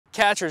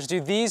Catchers, do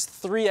these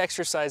 3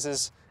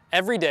 exercises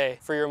every day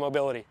for your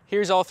mobility.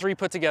 Here's all 3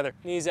 put together.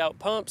 Knees out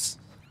pumps,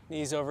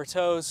 knees over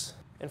toes,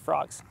 and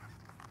frogs.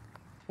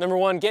 Number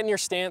 1, get in your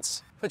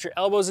stance. Put your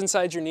elbows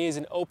inside your knees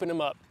and open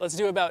them up. Let's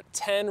do about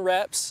 10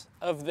 reps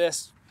of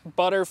this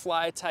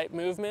butterfly type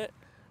movement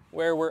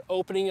where we're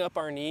opening up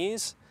our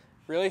knees.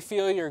 Really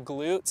feel your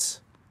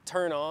glutes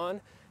turn on.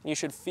 You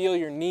should feel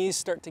your knees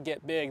start to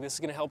get big. This is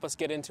gonna help us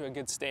get into a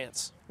good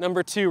stance.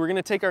 Number 2, we're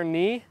gonna take our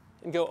knee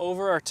and go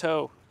over our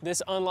toe.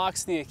 This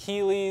unlocks the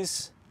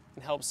Achilles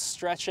and helps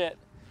stretch it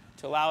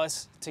to allow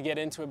us to get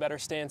into a better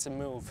stance and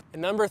move.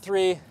 And number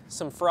 3,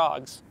 some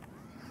frogs.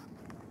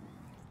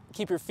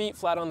 Keep your feet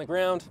flat on the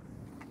ground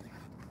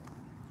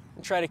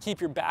and try to keep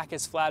your back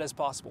as flat as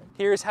possible.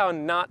 Here's how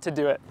not to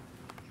do it.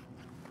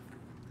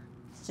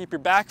 Keep your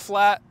back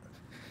flat,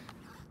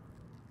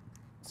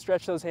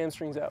 stretch those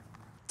hamstrings out.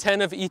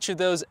 10 of each of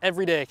those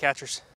every day, catchers.